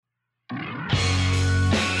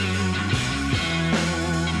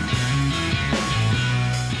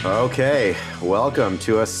Okay, welcome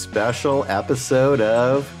to a special episode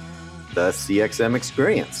of the CXM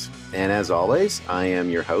Experience. And as always, I am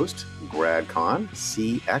your host, Grad Kahn,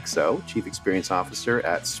 CXO, Chief Experience Officer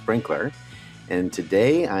at Sprinklr. And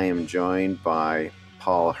today I am joined by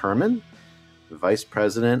Paul Herman, Vice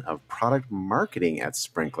President of Product Marketing at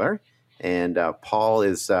Sprinklr. And Paul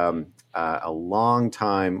is a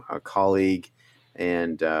longtime colleague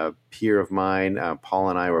and peer of mine. Paul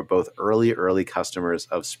and I were both early customers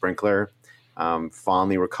of Sprinklr.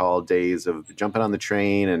 Fondly recall days of jumping on the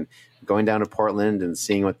train and going down to Portland and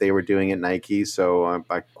seeing what they were doing at Nike. So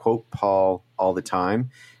I quote Paul all the time.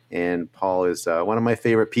 And Paul is one of my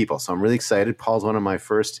favorite people. So I'm really excited. Paul's one of my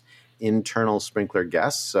first internal Sprinklr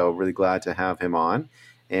guests. So really glad to have him on.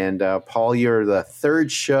 And Paul, you're the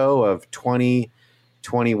third show of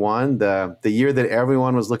 2021, the year that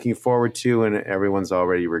everyone was looking forward to and everyone's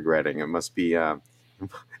already regretting. It must be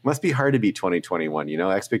hard to be 2021. You know,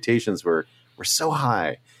 expectations were so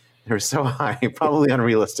high. They were so high, probably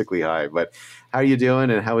unrealistically high. But how are you doing?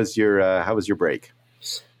 And how was your break?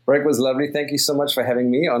 Break was lovely. Thank you so much for having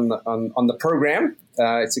me on the program.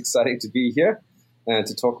 It's exciting to be here and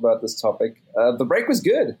to talk about this topic. The break was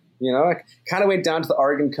good. You know, I kind of went down to the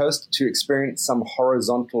Oregon coast to experience some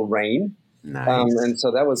horizontal rain. Nice. And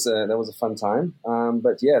so that was a fun time.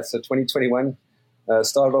 But yeah, so 2021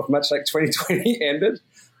 started off much like 2020 ended,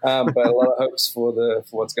 but a lot of hopes for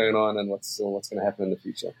what's going on and what's going to happen in the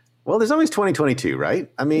future. Well, there's always 2022, right?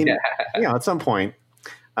 I mean, at some point.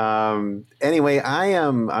 Anyway,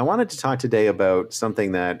 I wanted to talk today about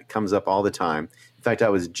something that comes up all the time. In fact, I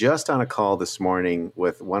was just on a call this morning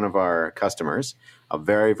with one of our customers, a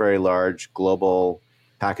very, very large global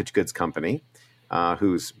packaged goods company,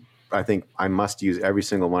 who's I think I must use every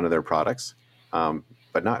single one of their products,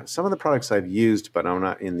 but not some of the products I've used, but I'm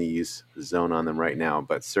not in the use zone on them right now,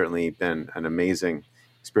 but certainly been an amazing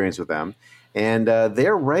experience with them. And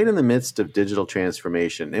they're right in the midst of digital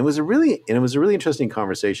transformation. It was a really interesting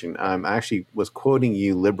conversation. I actually was quoting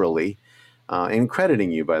you liberally and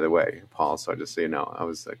crediting you, by the way, Paul. So just so you know, I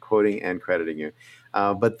was quoting and crediting you.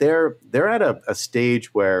 But they're at a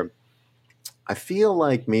stage where I feel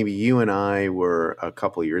like maybe you and I were a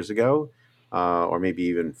couple of years ago, or maybe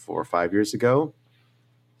even 4 or 5 years ago.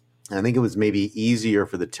 I think it was maybe easier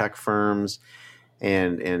for the tech firms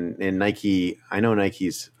and Nike. I know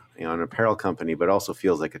Nike's an apparel company, but also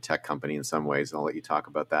feels like a tech company in some ways. And I'll let you talk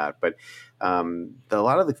about that. But a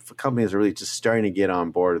lot of the companies are really just starting to get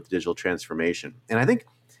on board with digital transformation. And I think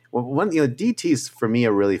DT is for me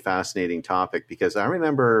a really fascinating topic because I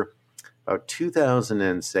remember about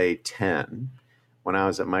 2010, when I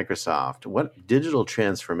was at Microsoft, what digital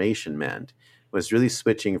transformation meant was really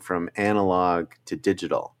switching from analog to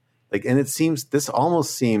digital. And this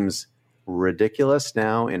almost seems ridiculous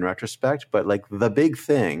now in retrospect, but the big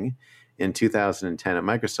thing in 2010 at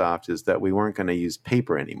Microsoft is that we weren't going to use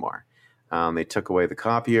paper anymore. They took away the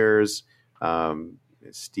copiers.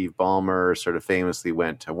 Steve Ballmer sort of famously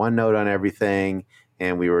went to OneNote on everything,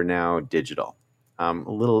 and we were now digital.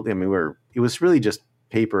 It was really just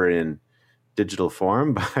paper in digital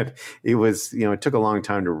form, but it took a long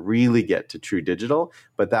time to really get to true digital,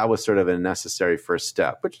 but that was sort of a necessary first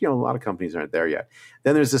step, which, a lot of companies aren't there yet.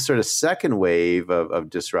 Then there's this sort of second wave of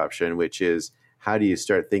disruption, which is how do you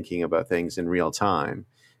start thinking about things in real time?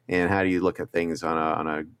 And how do you look at things on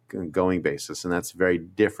a going basis? And that's very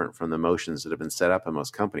different from the motions that have been set up in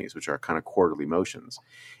most companies, which are kind of quarterly motions.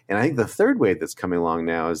 And I think the third wave that's coming along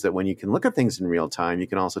now is that when you can look at things in real time, you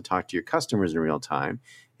can also talk to your customers in real time,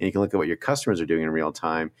 and you can look at what your customers are doing in real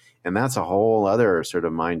time. And that's a whole other sort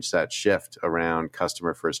of mindset shift around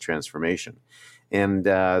customer first transformation. And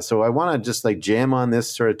so I want to just jam on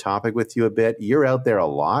this sort of topic with you a bit. You're out there a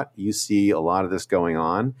lot. You see a lot of this going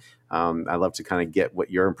on. I'd love to kind of get what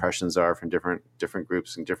your impressions are from different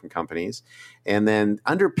groups and different companies. And then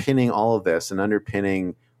underpinning all of this and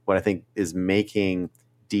underpinning what I think is making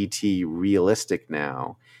DT realistic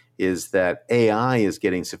now is that AI is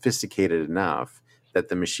getting sophisticated enough that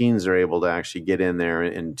the machines are able to actually get in there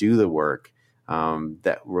and do the work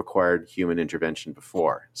that required human intervention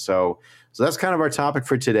before. So that's kind of our topic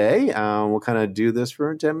for today. We'll kind of do this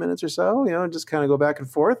for 10 minutes or so, just kind of go back and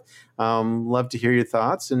forth. Love to hear your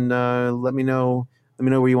thoughts, and let me know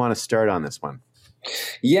where you want to start on this one.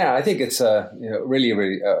 Yeah, I think it's really,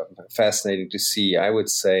 really fascinating to see. I would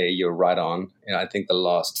say you're right on. I think the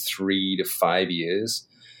last 3 to 5 years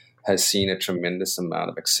has seen a tremendous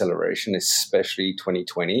amount of acceleration, especially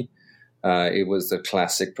 2020. It was the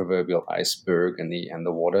classic proverbial iceberg in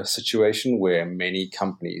the water situation where many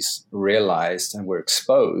companies realized and were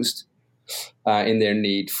exposed in their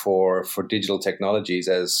need for digital technologies,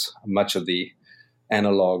 as much of the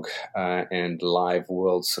analog and live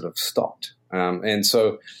world sort of stopped. And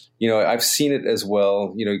so, I've seen it as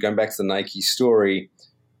well, going back to the Nike story,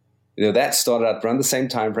 that started out around the same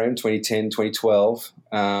time frame, 2010, 2012,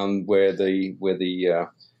 where the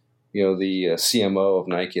CMO of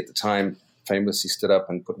Nike at the time famously stood up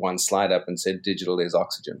and put one slide up and said, "Digital is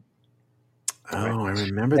oxygen." Oh, I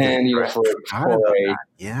remember that.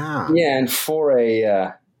 And for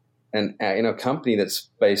a company that's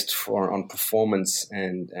based on performance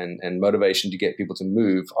and motivation to get people to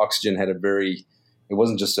move, oxygen had it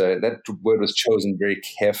wasn't just that word was chosen very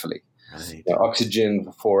carefully. Right.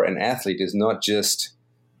 Oxygen for an athlete is not just,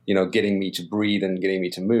 getting me to breathe and getting me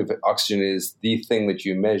to move. Oxygen is the thing that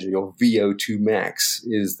you measure. Your VO2 max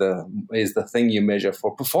is the thing you measure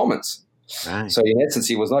for performance. Right. So in essence,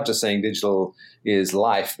 he was not just saying digital is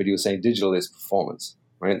life, but he was saying digital is performance.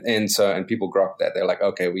 Right. And people grok that. They're like,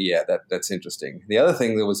 okay, that's interesting. The other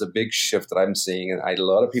thing that was a big shift that I'm seeing, and a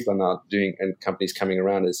lot of people are now doing, and companies coming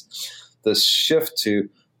around, is this shift to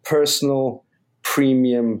personal,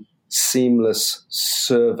 premium, seamless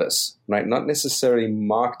service, right? Not necessarily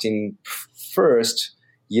marketing first.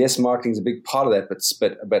 Yes, marketing is a big part of that,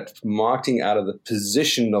 but marketing out of the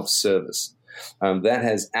position of service. That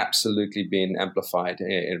has absolutely been amplified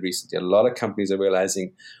recently. A lot of companies are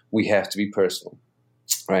realizing we have to be personal,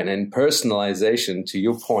 right? And personalization, to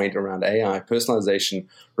your point around AI, personalization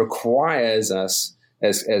requires us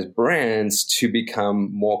as brands to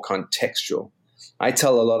become more contextual. I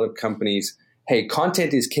tell a lot of companies, hey,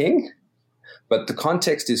 content is king, but the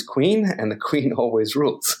context is queen, and the queen always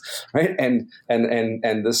rules, right? And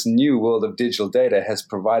this new world of digital data has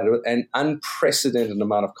provided an unprecedented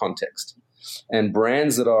amount of context. And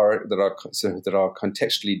brands that are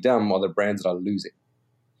contextually dumb are the brands that are losing.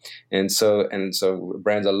 And so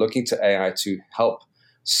brands are looking to AI to help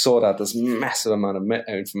sort out this massive amount of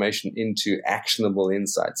information into actionable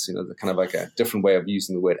insights. The kind of like a different way of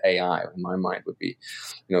using the word AI in my mind would be,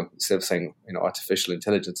 instead of saying, artificial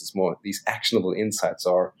intelligence, it's more these actionable insights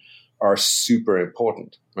are super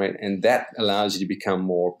important, right? And that allows you to become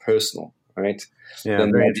more personal, right? Yeah,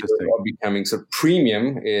 then very interesting. Becoming sort of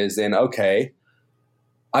premium is then, okay,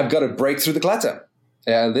 I've got to break through the clutter.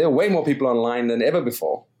 There are way more people online than ever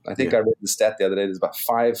before. I think I read the stat the other day. There's about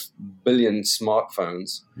 5 billion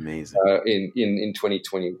smartphones. Amazing. In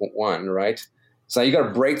 2021, right? So you got to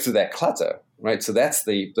break through that clutter, right? So that's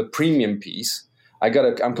the premium piece.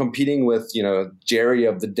 I'm competing with Jerry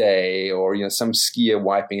of the day, or some skier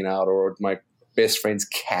wiping it out, or my best friend's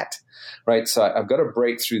cat, right? So I've got to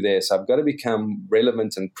break through there. So I've got to become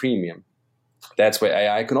relevant and premium. That's where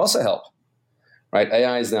AI can also help, right?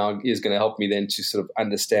 AI is going to help me then to sort of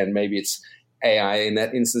understand, maybe it's AI in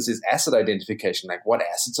that instance is asset identification, like what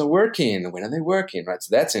assets are working, when are they working, right?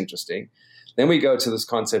 So that's interesting. Then we go to this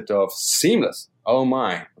concept of seamless. Oh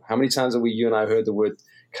my, how many times have you and I heard the word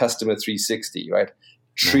customer 360, right?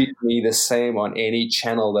 Treat me the same on any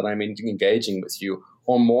channel that I'm engaging with you,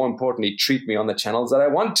 or more importantly, treat me on the channels that I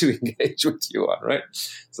want to engage with you on, right?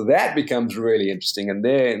 So that becomes really interesting. And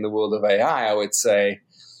there in the world of AI, I would say,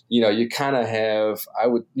 you kind of have,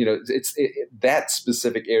 that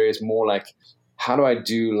specific area is more like, how do I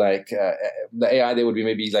do the AI? There would be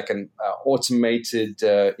maybe like an automated,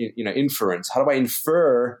 inference. How do I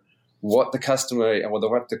infer what the customer or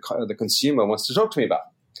what the consumer wants to talk to me about?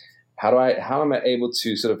 How am I able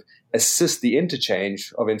to sort of assist the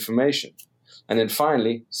interchange of information? And then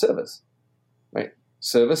finally, service, right?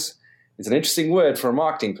 Service is an interesting word for a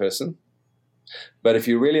marketing person. But if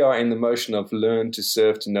you really are in the motion of learn to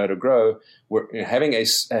serve, to know, to grow, having a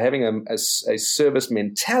service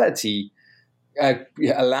mentality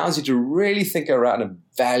allows you to really think around a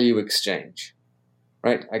value exchange,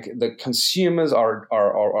 right? Like the consumers are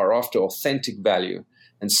after authentic value,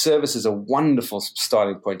 and service is a wonderful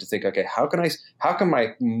starting point to think, okay, how can my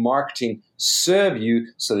marketing serve you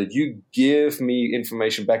so that you give me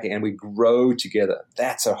information back and we grow together?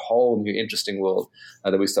 That's a whole new interesting world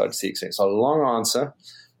that we start to see. So a long answer,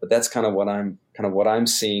 but that's kind of what I'm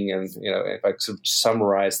seeing. And if I sort of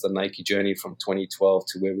summarize the Nike journey from 2012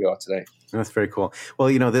 to where we are today. That's very cool. Well,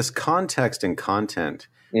 this context and content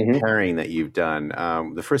pairing that you've done,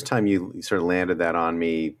 the first time you sort of landed that on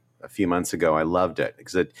me a few months ago, I loved it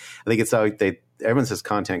because I think it's how everyone says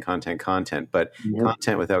content, but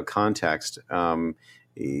content without context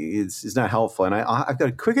is not helpful. And I've got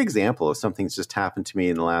a quick example of something that's just happened to me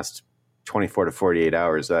in the last 24 to 48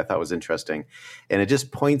 hours that I thought was interesting. And it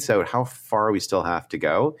just points out how far we still have to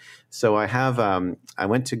go. So I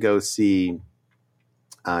went to go see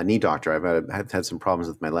a knee doctor. I've had some problems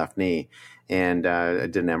with my left knee, and I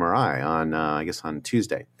did an MRI on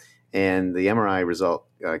Tuesday. And the MRI result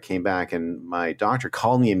came back, and my doctor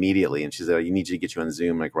called me immediately, and she said, "You need to get you on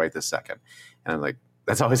Zoom like right this second." And I'm like,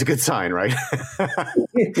 "That's always a good sign, right?"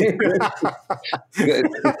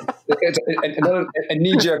 Another a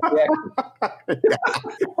knee-jerk reaction.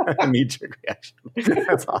 Yeah, a knee-jerk reaction.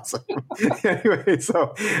 That's awesome. Anyway,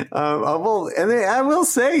 so I will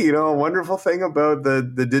say, a wonderful thing about the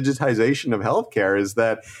digitization of healthcare is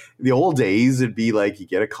that the old days it'd be like you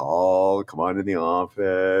get a call, come on to the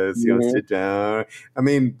office, sit down. I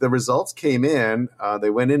mean, the results came in. They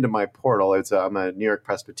went into my portal. I'm a New York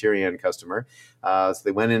Presbyterian customer, so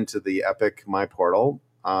they went into the Epic My Portal.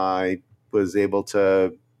 I was able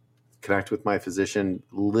to connect with my physician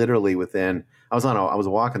literally within. I was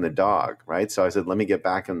walking the dog, right? So I said, "Let me get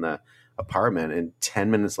back in the apartment." And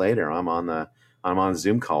 10 minutes later, I'm on a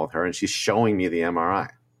Zoom call with her, and she's showing me the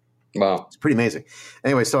MRI. Wow, it's pretty amazing.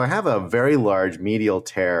 Anyway, so I have a very large medial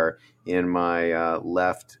tear in my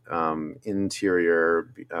left interior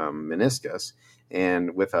meniscus,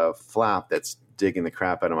 and with a flap that's digging the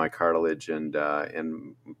crap out of my cartilage and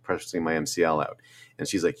pressing my MCL out. And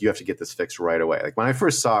she's like, "You have to get this fixed right away." Like when I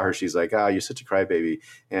first saw her, she's like, "Oh, you're such a crybaby,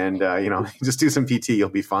 and just do some PT, you'll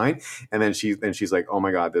be fine." And then she's like, "Oh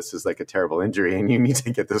my God, this is like a terrible injury, and you need to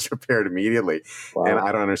get this repaired immediately." Wow. And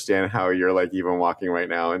I don't understand how you're like even walking right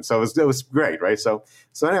now. And so it was great, right? So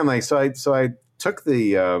anyway, I'm like, I took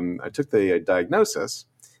the diagnosis,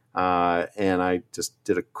 and I just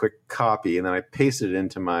did a quick copy, and then I pasted it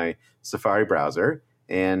into my Safari browser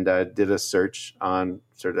and did a search and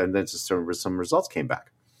then just some results came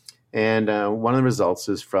back. And one of the results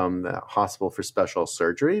is from the Hospital for Special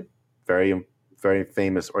Surgery, very, very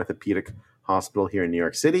famous orthopedic hospital here in New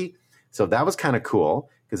York City. So that was kind of cool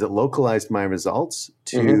because it localized my results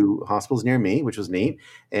to hospitals near me, which was neat.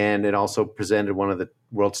 And it also presented one of the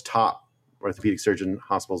world's top orthopedic surgeon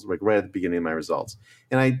hospitals like right at the beginning of my results.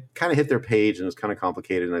 And I kind of hit their page, and it was kind of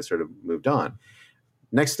complicated, and I sort of moved on.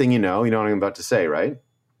 Next thing you know what I'm about to say, right?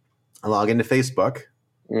 I log into Facebook,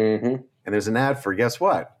 and there's an ad for guess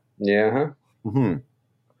what? Yeah.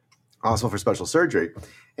 Hospital for Special Surgery.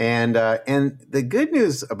 And the good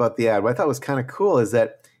news about the ad, what I thought was kind of cool, is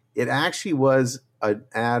that it actually was an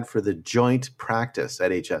ad for the joint practice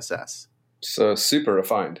at HSS. So super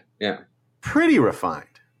refined. Yeah. Pretty refined.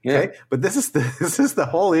 Okay. Yeah. But this is the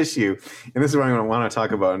whole issue. And this is what I'm going to want to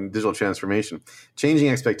talk about in digital transformation, changing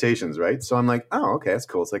expectations, right? So I'm like, oh, okay, that's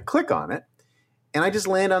cool. It's like, click on it. And I just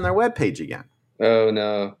land on their webpage again. Oh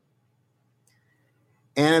no.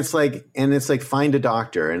 And it's like find a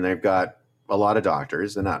doctor, and they've got a lot of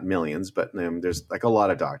doctors, and not millions, but there's like a lot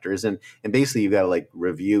of doctors, and basically you've got to like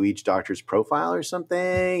review each doctor's profile or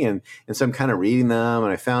something, and so I'm kind of reading them,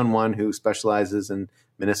 and I found one who specializes in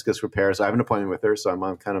meniscus repair, so I have an appointment with her, so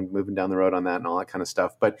I'm kind of moving down the road on that and all that kind of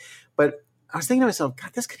stuff. But I was thinking to myself,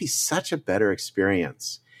 God, this could be such a better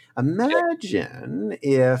experience. Imagine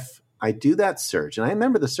if I do that search, and I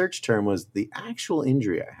remember the search term was the actual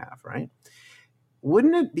injury I have, right?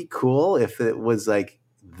 Wouldn't it be cool if it was like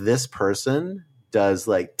this person does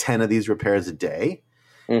like 10 of these repairs a day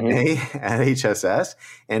at HSS,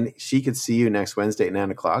 and she could see you next Wednesday at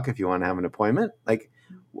 9:00 if you want to have an appointment? Like,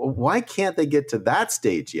 why can't they get to that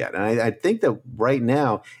stage yet? And I think that right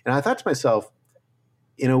now, and I thought to myself,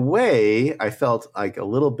 in a way, I felt like a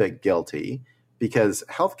little bit guilty because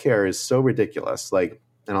healthcare is so ridiculous. Like,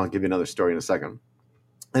 and I'll give you another story in a second.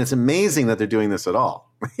 And it's amazing that they're doing this at all.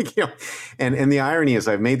 And the irony is,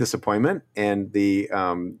 I've made this appointment, and the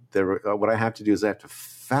what I have to do is I have to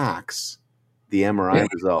fax the MRI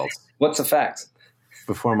results. What's a fax?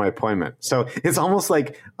 Before my appointment. So it's almost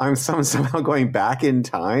like I'm somehow going back in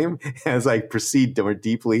time as I proceed more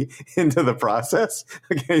deeply into the process.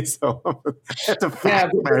 Okay, so I have to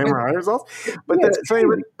fax my MRI results. But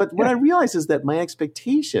but what I realize is that my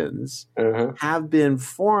expectations have been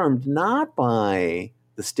formed not by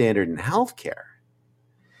the standard in healthcare.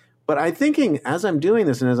 But I'm thinking, as I'm doing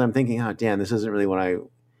this, and as I'm thinking, oh, Dan, this isn't really what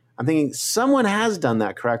I'm thinking, someone has done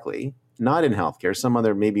that correctly, not in healthcare. Some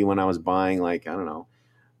other, maybe when I was buying, like, I don't know,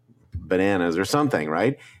 bananas or something,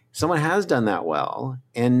 right? Someone has done that well.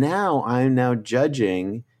 And now I'm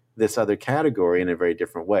judging this other category in a very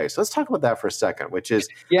different way. So let's talk about that for a second, which is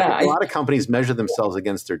a lot of companies measure themselves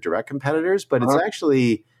against their direct competitors, but it's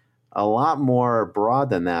actually a lot more broad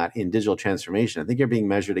than that in digital transformation. I think you're being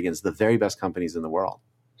measured against the very best companies in the world.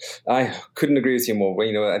 I couldn't agree with you more.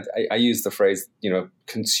 Well, I use the phrase,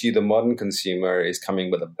 the modern consumer is coming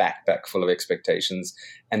with a backpack full of expectations,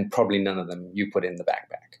 and probably none of them you put in the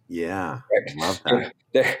backpack. Yeah, right? Love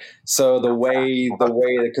that. So the way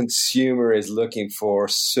the consumer is looking for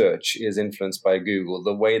search is influenced by Google.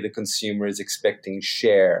 The way the consumer is expecting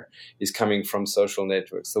share is coming from social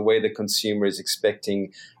networks. The way the consumer is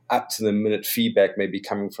expecting up to the minute feedback may be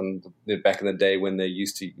coming from the back in the day when they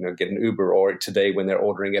used to get an Uber, or today when they're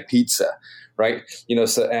ordering a pizza, right?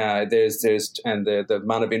 So there's and the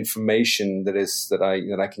amount of information that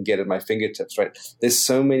I can get at my fingertips, right? There's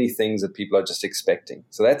so many things that people are just expecting.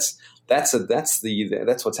 So that's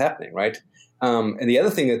what's happening, right? And the other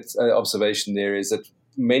thing that's observation there is that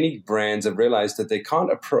many brands have realized that they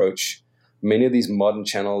can't approach many of these modern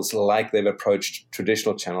channels like they've approached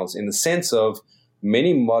traditional channels, in the sense of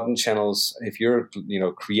many modern channels, if you're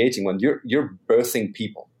creating one, you're birthing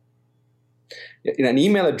people. In an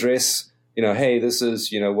email address, hey, this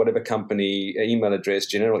is whatever company email address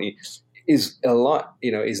generally is a lot,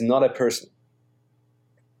 is not a person.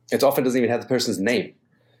 It often doesn't even have the person's name.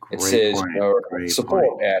 It says support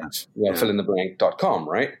at fillintheblank.com,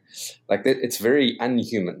 right? Like that, it's very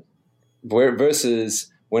unhuman.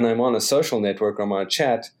 Versus when I'm on a social network or I'm on a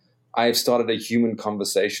chat, I've started a human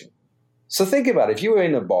conversation. So think about it. If you were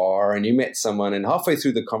in a bar and you met someone, and halfway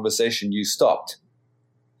through the conversation you stopped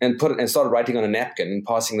and started writing on a napkin and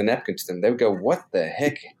passing the napkin to them, they would go, "What the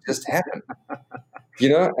heck just happened?"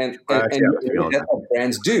 And that's what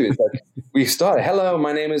brands do. It's like, we start, "Hello,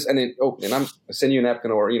 my name is," and then I'm sending you a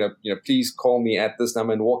napkin, or please call me at this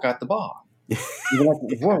number, and walk out the bar. You're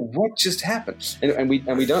like, what just happened? And we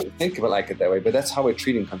don't think of it like it that way, but that's how we're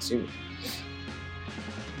treating consumers.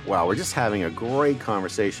 Wow, we're just having a great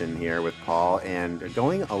conversation here with Paul, and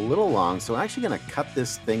going a little long, so I'm actually going to cut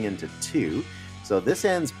this thing into two. So this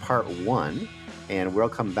ends part 1, and we'll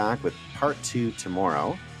come back with part 2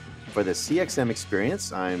 tomorrow. For the CXM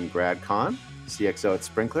experience, I'm Brad Kahn, CXO at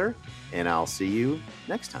Sprinklr, and I'll see you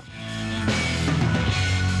next time.